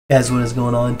Guys, what is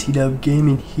going on? T-Dub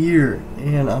Gaming here,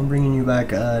 and I'm bringing you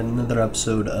back another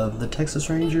episode of the Texas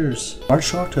Rangers.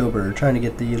 March to October, trying to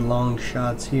get the long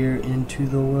shots here into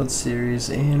the World Series,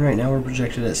 and right now we're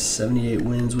projected at 78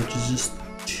 wins, which is just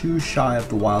too shy of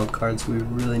the wild card, so we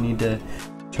really need to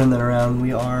turn that around.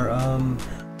 We are, oh,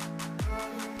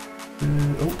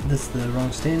 that's the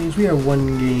wrong standings. We are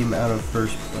one game out of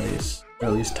first place, or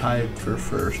at least tied for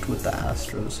first with the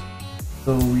Astros,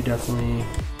 so we definitely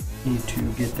need to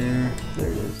get there.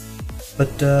 There it is. But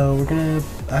we're gonna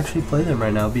actually play them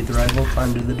right now, beat the rival,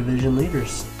 climb to the division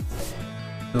leaders.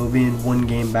 So being one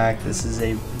game back, this is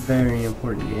a very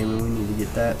important game and we need to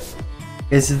get that.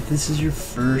 Guys, if this is your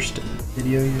first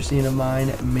video you're seeing of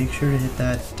mine, make sure to hit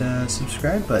that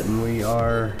subscribe button. We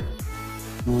are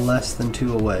less than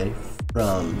 2 away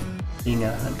from being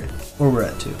at 100, or we're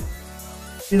at 2.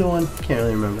 Either one, can't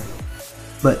really remember.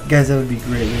 But guys, that would be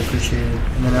greatly appreciated.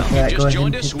 And then after that, go ahead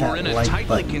and hit that like button. We're in a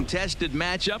tightly contested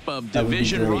matchup of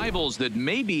division rivals that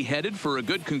may be headed for a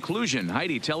good conclusion.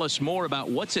 Heidi, tell us more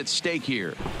about what's at stake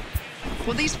here.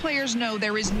 Well, these players know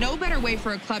there is no better way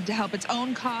for a club to help its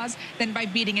own cause than by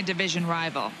beating a division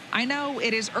rival. I know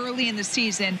it is early in the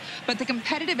season, but the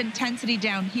competitive intensity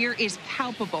down here is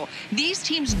palpable. These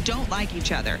teams don't like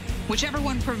each other. Whichever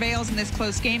one prevails in this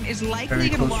close game is likely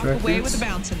going to walk away with a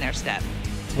bounce in their step.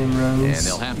 Runs, and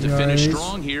they'll have to finish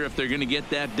strong here if they're going to get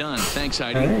that done. Thanks,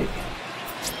 Heidi. Right.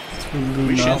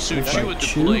 Michelle Suchu at the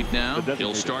plate now.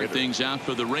 He'll start things out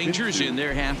for the Rangers in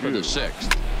their half of the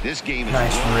 6th. This game is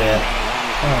nice rip.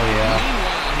 Oh yeah.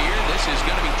 Meanwhile here, this is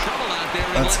going to be trouble out there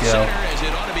in left center, as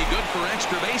it ought to be good for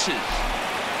extra bases.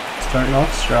 Starting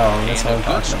off strong. That's what I'm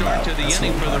talking about. Good start to the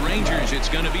inning for the Rangers. It's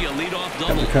going to be a leadoff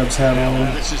double. The Cubs have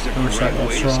one. This is a great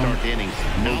way to start the inning.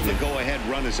 Now the go-ahead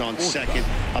run is on second.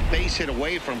 A base hit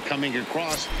away from coming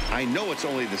across. I know it's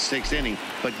only the 6th inning,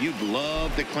 but you'd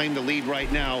love to claim the lead right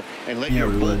now and let your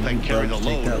bullpen carry the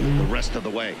load the rest of the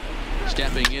way.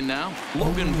 Stepping in now,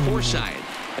 Logan Forsythe,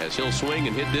 as he'll swing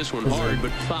and hit this one hard,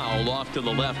 but foul off to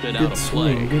the left and out of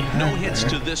play. No hits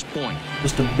to this point.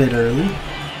 Just a bit early.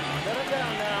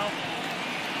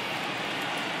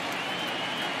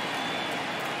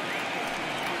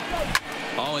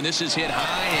 Oh, and this is hit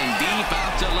high and deep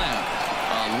out to left.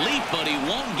 A leap, but he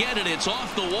won't get it. It's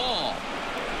off the wall.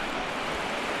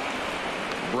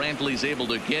 Brantley's able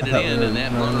to get it in, and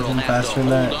that runner will have to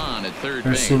hold on at third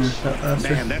base.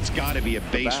 Man, that's got to be a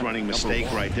base-running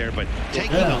mistake right there. But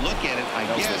taking a look at it, I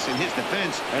guess, in his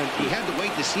defense, he had to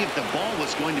wait to see if the ball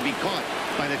was going to be caught.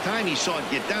 By the time he saw it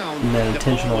get down, the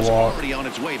ball was already on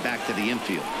its way back to the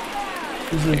infield.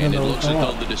 And it looks as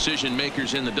though the decision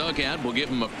makers in the dugout will give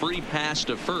him a free pass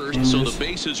to first, so the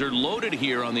bases are loaded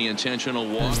here on the intentional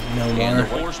walk, and the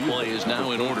force play is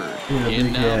now in order.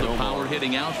 In now the power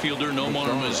hitting outfielder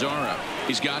Nomar Mazara.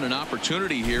 He's got an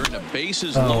opportunity here in a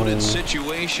bases loaded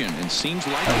situation, and seems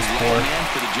like the right man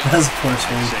for the job. I'd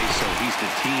say so. He's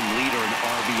the team leader in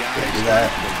RBIs.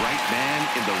 The right man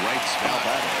in the right spot.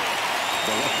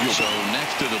 So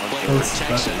next to the plate for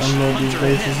Texas, Hunter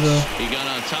Hicks. He got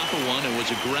on top of one and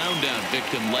was a ground out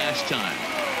victim last time.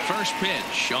 First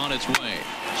pitch on its way.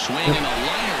 Swinging a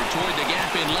liner toward the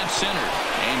gap in left center.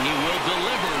 And he will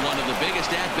deliver one of the biggest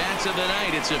at-bats of the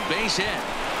night. It's a base hit.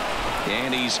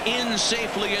 And he's in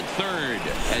safely at third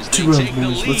as they take the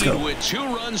lead with 2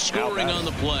 runs scoring on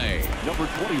the play. Number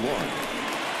 21.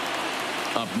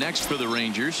 Up next for the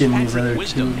Rangers, Patrick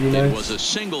Wisdom. It was a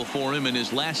single for him in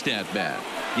his last at-bat.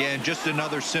 Yeah, and just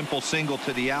another simple single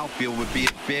to the outfield would be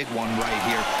a big one right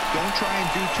here. Don't try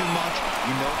and do too much,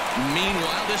 you know.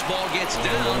 Meanwhile, this ball gets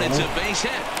down. It's a base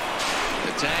hit.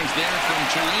 The tag's there from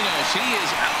Chirinos. He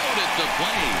is out at the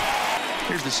plate.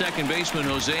 Here's the second baseman,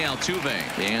 Jose Altuve.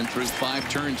 And through 5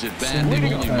 turns at bat,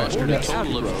 they've only mustered a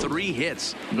total of 3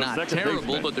 hits. Not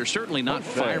terrible, but they're certainly not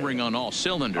firing on all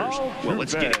cylinders. Well,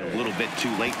 it's getting a little bit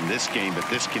too late in this game, but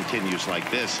this continues like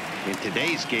this. In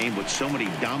today's game, with so many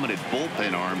dominant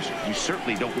bullpen arms, you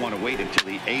certainly don't want to wait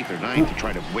until the 8th or 9th to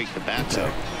try to wake the bats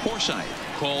up. Forsythe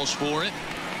calls for it,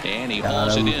 and he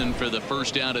hauls it in for the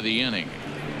first out of the inning.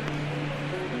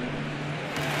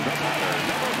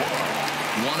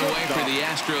 1 away for the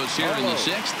Astros here in the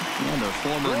 6th. And the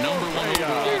former #1 overall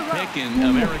pick in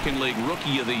American League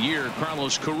Rookie of the Year,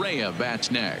 Carlos Correa,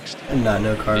 bats next. And not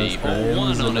know Carlos Correa.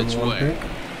 0-1 on its way.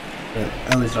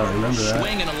 At least I don't remember that.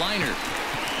 Swing and a liner.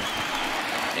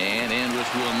 And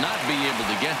Andrus will not be able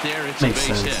to get there. It's a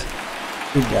base hit.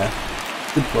 Good guy.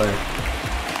 Good player.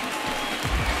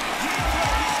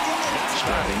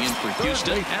 Strike Batting in for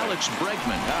Houston, Alex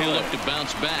Bregman. He'll look to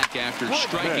bounce back after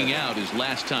striking out his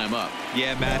last time up.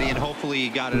 Yeah, Matty, and hopefully he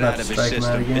got it out of his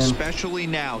system. Especially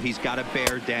now, he's got to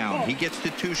bear down. He gets to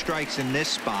 2 strikes in this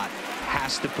spot,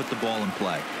 has to put the ball in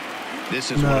play. This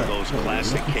is one of those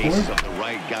classic cases of the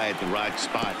right guy at the right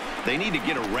spot. They need to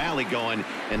get a rally going,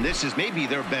 and this is maybe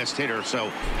their best hitter,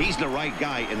 so he's the right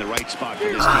guy in the right spot for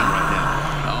this team right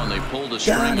now. Oh, and they pulled a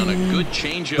string on a good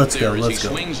changeup there as he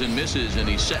swings and misses, and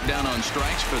he's set down on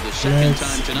strikes for the second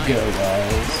time tonight.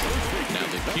 Now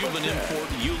the Cuban import,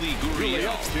 Yuli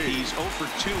Gurriel. He's 0 for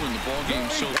 2 in the ballgame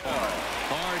so far.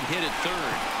 Hard hit at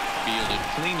third. Fielded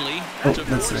cleanly.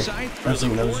 That's right. I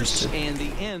think that was just 2. And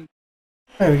the end.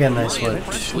 Alright, we got a nice one.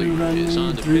 Is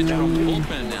on the pitch from the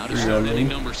bullpen now to start inning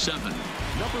number 7.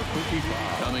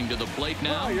 Coming to the plate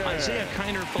now, Isaiah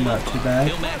Kiner. Not too bad.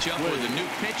 He'll match up with a new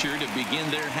pitcher to begin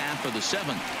their half of the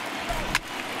 7th.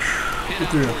 Hit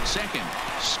out toward second.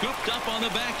 Scooped up on the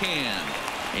backhand.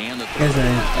 And the guys,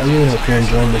 I really hope you're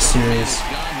enjoying this series.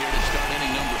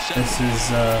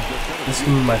 This is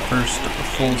my first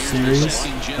full series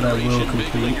that I will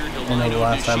complete. I know the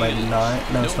last time I did not,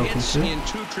 and I was hoping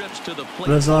to. But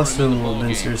I was also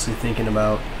been seriously thinking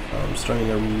about starting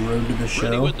a road to the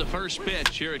show.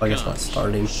 I guess not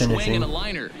starting, finishing.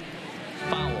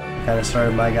 Kind of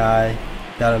started my guy,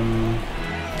 got him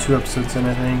 2 episodes in,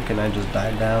 I think, and I just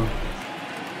died down.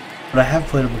 But I have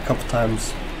played him a couple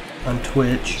times on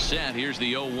Twitch. Here's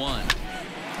the 0-1.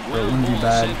 So it wouldn't be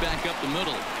bad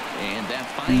and that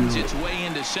finds its way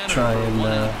into center. Try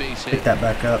and pick that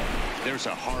back up. There's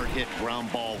a hard hit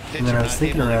ground ball. And then I was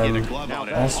thinking around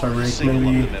All-Star break,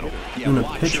 maybe even a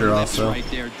pitcher also. But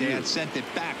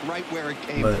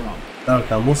that'll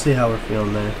come. We'll see how we're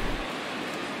feeling there.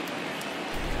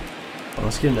 Well,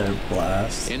 let's get another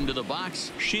blast. Into the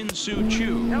box, Shin-Soo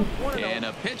Choo. And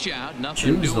a pitch out.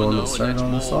 Nothing Chu's the one that started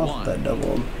all this off with that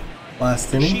double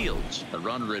last inning. Shields, a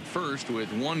runner at first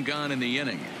with 1 gone in the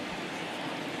inning.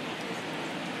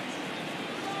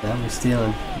 Now we're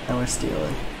stealing. Now we're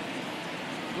stealing.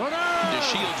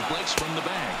 DeShields breaks from the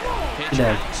bag. Pitch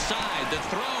outside the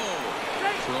throw.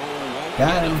 Throw won't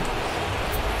got him.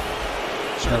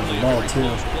 Certainly the ball a too.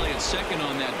 close play at second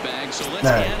on that bag. So let's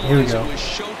analyze it with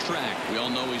show track. We all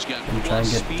know he's got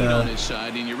plus speed on his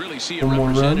side, and you really see it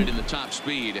represented in the top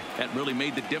speed. That really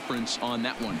made the difference on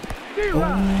that one.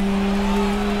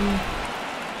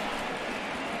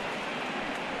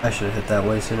 I should have hit that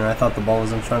way sooner. I thought the ball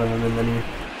was in front of him, and then he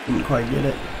didn't quite get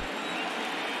it.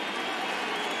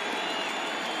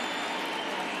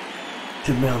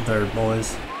 Should be on third,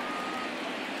 boys.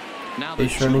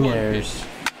 Base running errors.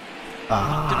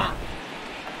 Ah.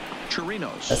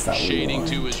 Chirinos. That's not shading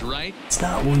to his right. It's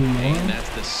not what we want. And that's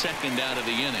the second out of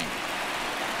the inning.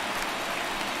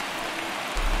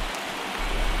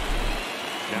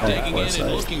 Digging in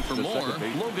and looking for more,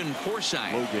 Logan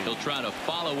Forsythe. He'll try to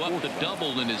follow up the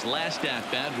double in his last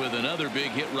at-bat with another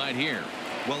big hit right here.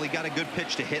 Well, he got a good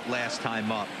pitch to hit last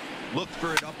time up. Looked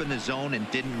for it up in the zone and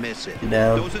didn't miss it.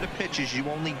 Down. Those are the pitches you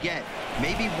only get.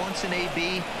 Maybe once an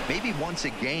AB, maybe once a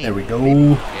game. There we go.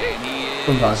 And I'm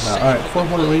talking about. All right,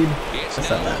 4-1 lead. It's That's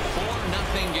now not a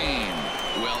bad. 4-0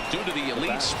 game. Well, due to the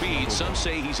elite speed, some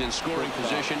say he's in scoring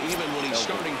position even when he's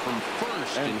starting from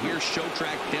first. And here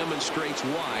Showtrack demonstrates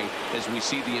why, as we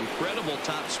see the incredible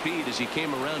top speed as he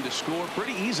came around to score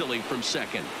pretty easily from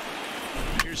second.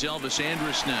 Here's Elvis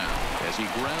Andrus now as he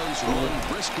grounds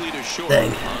one briskly to short. Dang.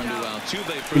 Onto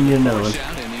Altuve for the force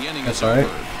out, and the inning is over.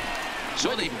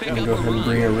 So they pick up go a ahead and run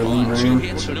bring a reliever on 2 in.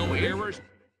 hits, no errors.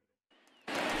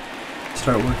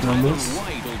 Start working on this.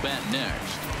 White will bat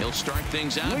next. He'll start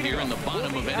things out here in the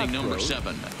bottom of inning number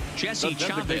 7. Jesse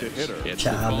Chavez. It's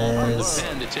the call from the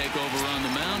pen to take over on the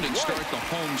mound and start the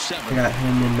home 7. I got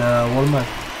him in one of my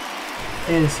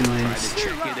fantasy leagues.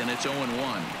 Try to check it, and it's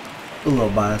 0-1. A little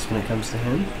biased when it comes to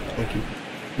him. I think he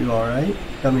do alright.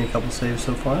 Got me a couple saves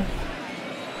so far.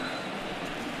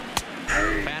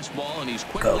 Fastball, and he's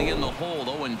quickly in the hole,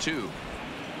 0-2.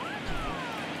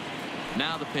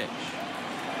 Now the pitch.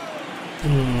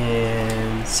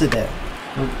 And sit down.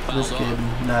 Nope, this kid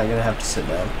not gonna have to sit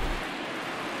down.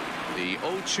 The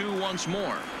 0-2 once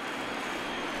more.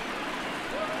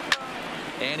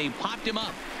 And he popped him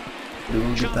up.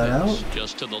 We'll get that out.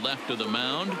 Just to the left of the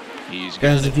mound.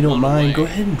 Guys, if you don't mind, go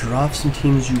ahead and drop some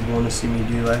teams you want to see me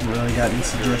do. I haven't really got any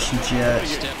suggestions yet.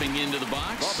 Stepping into the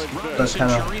box. I've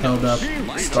kind of held up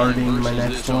starting my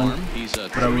next one,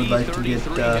 but I would like to get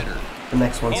the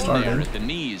next one started. At the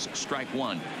knees, strike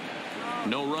 1.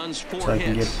 No runs, 4 so I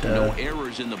can hits. get No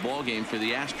errors in the ball game for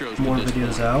the Astros. more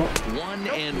videos out.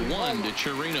 1-1 to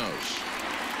Chirinos.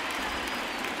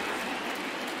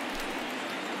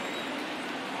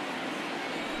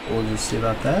 We'll just see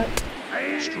about that.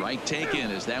 Strike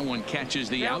taken as that one catches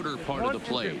the outer part of the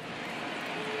plate.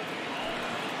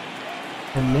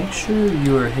 And make sure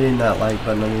you are hitting that like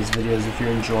button on these videos if you're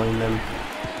enjoying them.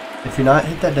 If you're not,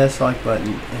 hit that dislike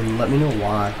button and let me know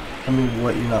why. Tell me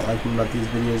what you're not liking about these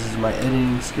videos. Is it my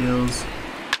editing skills?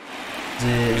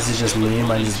 Is it just me? Am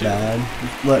I just bad?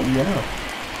 Just let me know.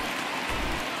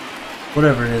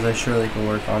 Whatever it is, I surely can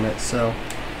work on it. So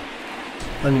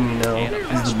letting me know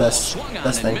is the best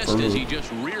thing for me. He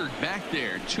just reared back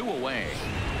there, 2 away.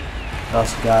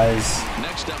 Also, guys,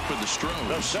 next up for the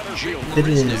Stros, it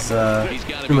is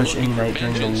pretty much any night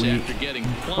during the week.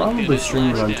 I'm probably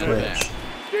streaming on Twitch.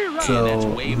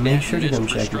 So make sure to come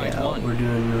check me out. We're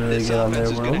doing really good on there.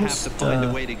 We're almost,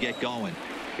 I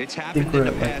think we're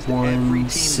at like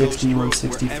 160,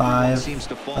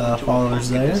 165 followers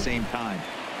there.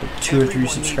 Like 2 or 3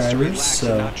 subscribers.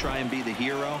 So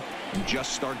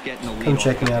come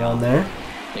check me out on there.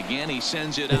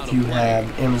 If you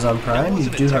have Amazon Prime, you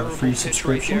do have a free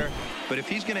subscription. But if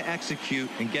he's going to execute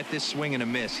and get this swing and a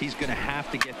miss, he's going to have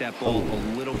to get that ball a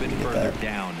little bit further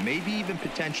down. Maybe even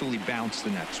potentially bounce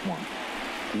the next one.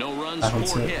 No runs,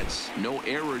 4 hits. No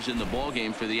errors in the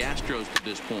ballgame for the Astros to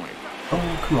this point.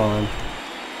 Oh, come on.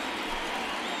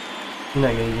 You're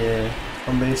not going to get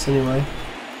on base anyway.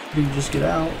 You can just get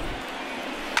out.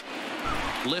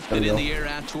 Lifted in the air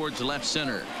out towards left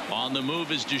center. On the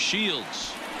move is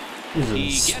DeShields.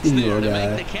 He's a speedy little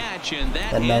guy.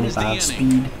 At 95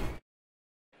 speed.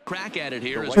 Crack at it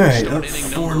here. Alright, up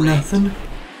 4-0.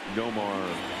 Nomar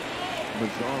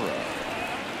Mazara.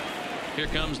 Here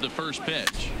comes the first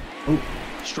pitch. Oh,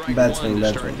 strike bad 1 swing, to bad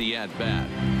start swing. the at bat.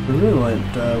 We really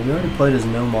went, we already played as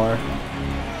Nomar.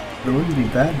 But it wouldn't be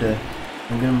bad to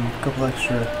give him a couple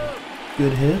extra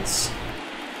good hits.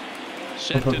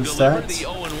 Set to deliver stats. the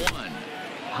 0-1.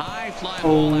 High fly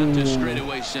ball out to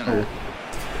straightaway center.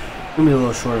 Gonna be a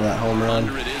little short of that home run.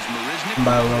 Under it is Marisnik.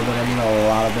 By a little bit, I mean a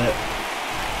lot of it.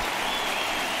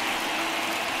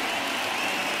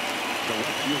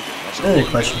 Another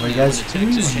question for you guys: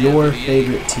 who's your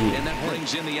favorite team?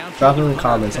 Drop it in the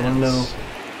comments. I want to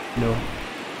know,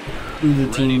 who the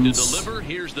teams,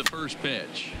 Here's the first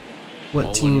pitch.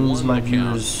 what teams my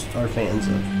viewers are fans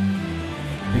of.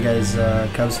 Are you guys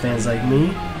Cubs fans like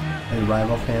me? Are you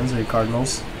rival fans? Are you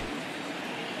Cardinals?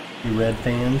 Are you Red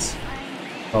fans?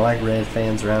 I don't like Red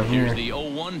fans around here. Here's the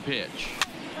 0-1 pitch.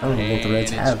 I don't even think the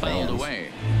Reds have fans.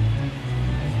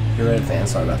 You're Red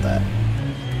fans, sorry about that.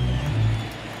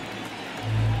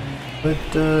 But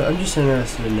I'm just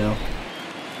interested to know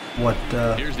what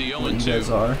you guys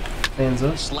are fans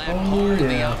of. Oh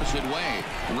yeah.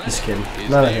 Just kidding.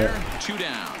 Not a hit. 2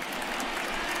 down.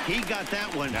 He got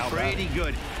that one pretty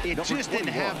good. It just didn't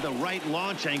have the right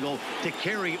launch angle to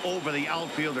carry over the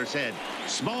outfielder's head.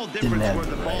 Small difference where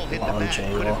the ball hit the bat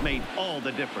could have made all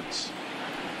the difference.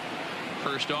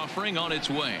 First offering on its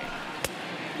way.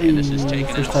 And this is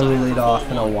first time we laid off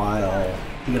in a while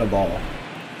to get a ball.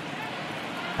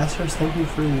 Astros, thank you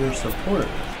for your support.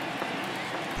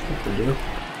 What to do?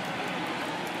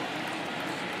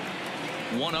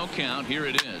 1-0 count. Here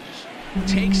it is.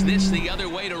 Takes this the other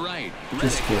way to right.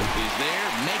 Just kidding.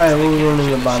 Alright, we're running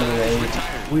the bottom of the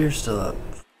 8th. We're still up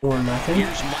 4-0.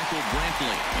 Here's Michael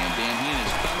Brantley, and Dan he and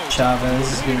his fellows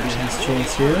Chavez is going to get his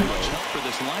chance here. For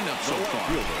this lineup so far.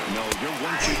 No, your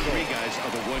 1-2-3 guys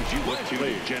are the ones you look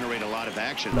to generate a lot of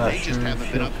action. Not they sure just haven't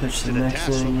if been he'll up pitch to the the next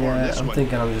task so inning far in yet. this I'm one.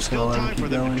 thinking I'm just going to let him Still keep time for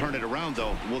them going. to turn it around,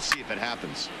 though. We'll see if it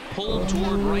happens. Pulled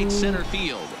toward right center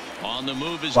field. On the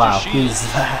move is Wow, DeShields. he's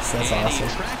fast. That's and awesome.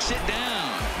 He tracks it down.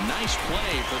 Nice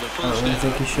play for the I first don't really out.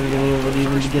 think he should have been able to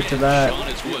even get to that. On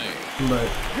its way. But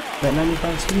that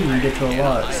 95 speed, we get to a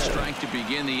lot. Nice So strike to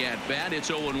begin the at-bat. It's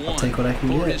 0-1 I'll take what I can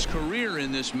for get. his career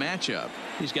in this matchup.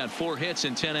 He's got 4 hits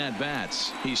and 10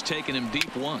 at-bats. He's taken him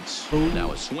deep once. Ooh.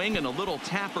 Now a swing and a little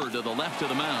tapper to the left of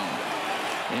the mound.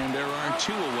 And there are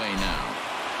 2 away now.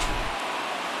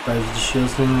 Guys,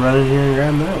 DeShields didn't run in here and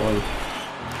grab that one.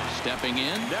 Stepping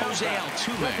in, Jose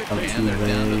Altuve. Altuve. And they're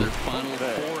down to their final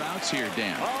 4 outs here,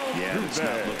 Dan. Yeah, it's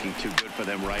not looking too good for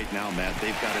them right now, Matt.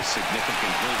 They've got a significant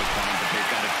hill to climb, but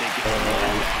they've got to take it one at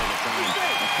a time.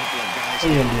 A couple of guys. How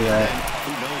you gonna do that?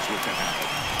 Who knows what could happen?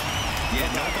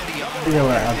 Yeah, nobody else. You're gonna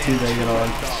let Altuve get on.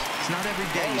 It's not every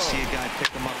day you see a guy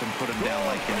pick him up and put him down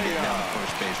like him down the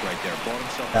first base right there. Bought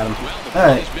himself. Got him. Well, the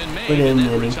Alright, play's been made, we're in and the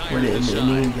that inning. We're retires in the the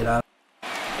inning side. and get out.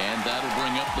 And that'll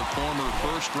bring up the former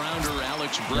first-rounder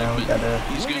Alex Now we Bregman. gotta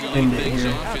He's going to end lead it things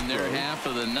here. off in their half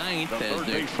of the 9th as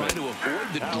they try to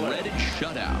avoid the dreaded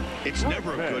shutout. It's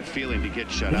never a good feeling to get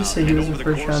shut Did you out. say he And was over a the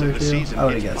course first-rounder of the too? season, I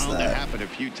would've it's guessed bound to that. happen a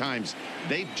few times.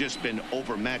 They've just been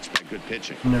overmatched by good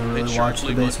pitching. Never really watched the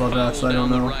Sharply baseball but draft, so I fouled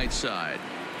don't down know. the right side.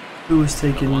 who was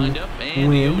taking win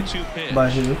by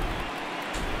who.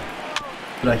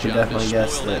 But I could definitely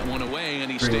guess that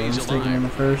Green was taken in the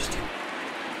first.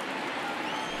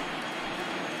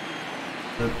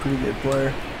 A pretty good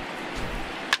player.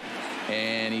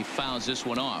 And he fouls this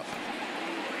one off.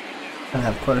 I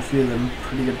have quite a few of them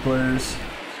pretty good players.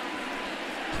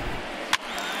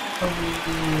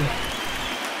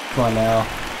 Come on now.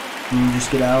 Can you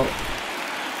just get out?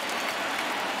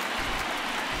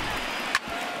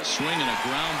 A swing and a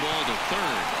ground ball to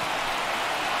third.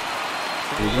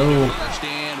 There you go. First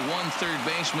and one third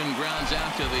baseman grounds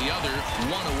out to the other,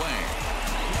 one away.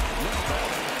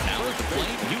 Now at the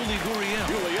plate, Yuli Gurriel.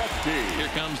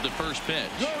 Here comes the first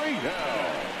pitch.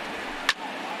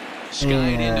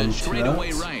 Skied into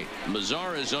straightaway right.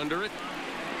 Mazara's under it,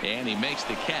 and he makes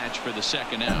the catch for the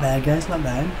second out. Not bad, guys. Not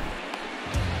bad.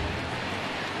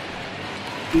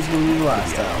 He's going to be the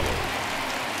last out.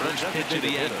 First pitch of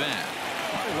the at-bat.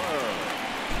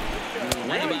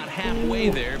 Went about halfway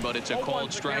there, but it's a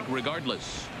called strike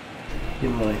regardless. He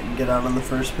might get out on the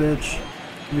first pitch.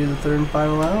 Be the third and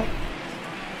final out.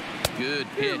 Good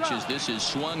pitch as this is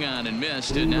swung on and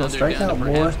missed, and now they're down to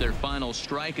perhaps their final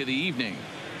strike of the evening.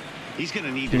 He's going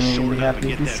to need to short up and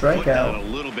get that foot out a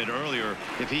little bit earlier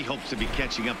if he hopes to be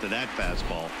catching up to that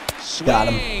fastball.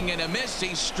 Swing and a miss.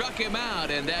 He struck him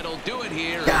out, and that'll do it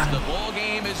here as the ball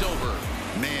game is over.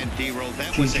 Man, D-Roll,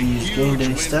 that was a huge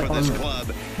win for this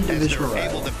club as they're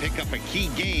able to pick up a key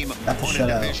game on a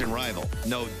division rival.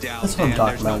 No doubt, that's what I'm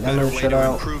talking about. There's no better way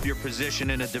to improve your position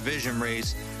in a division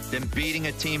race than beating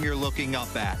a team you're looking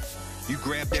up at. You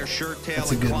grab their shirt tail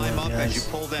and climb up as you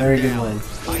pull them down.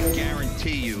 I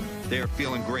guarantee you they're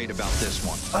feeling great about this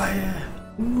one. Fire.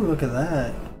 Ooh, look at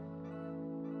that.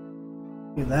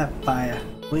 Look at that fire.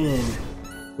 Win.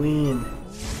 Win.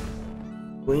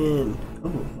 Win.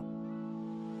 Ooh.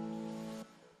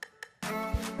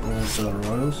 So the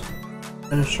Royals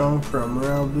finish strong for a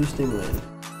morale boosting win.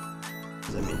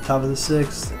 I mean, top of the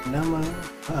sixth. Now my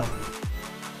wow.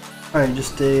 Alright,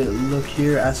 just a look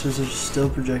here. Astros are still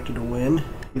projected to win,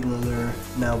 even though they're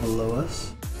now below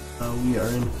us. We are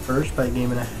in first by a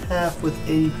game and a half with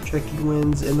 80 projected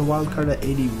wins, and the wild card at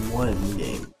 81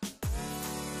 games.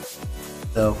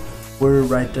 So we're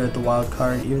right there at the wild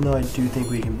card, even though I do think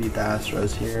we can beat the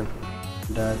Astros here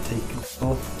and take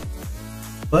control.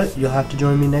 But you'll have to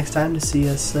join me next time to see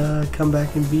us come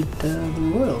back and beat the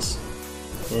Royals.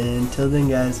 And until then,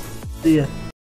 guys, see ya.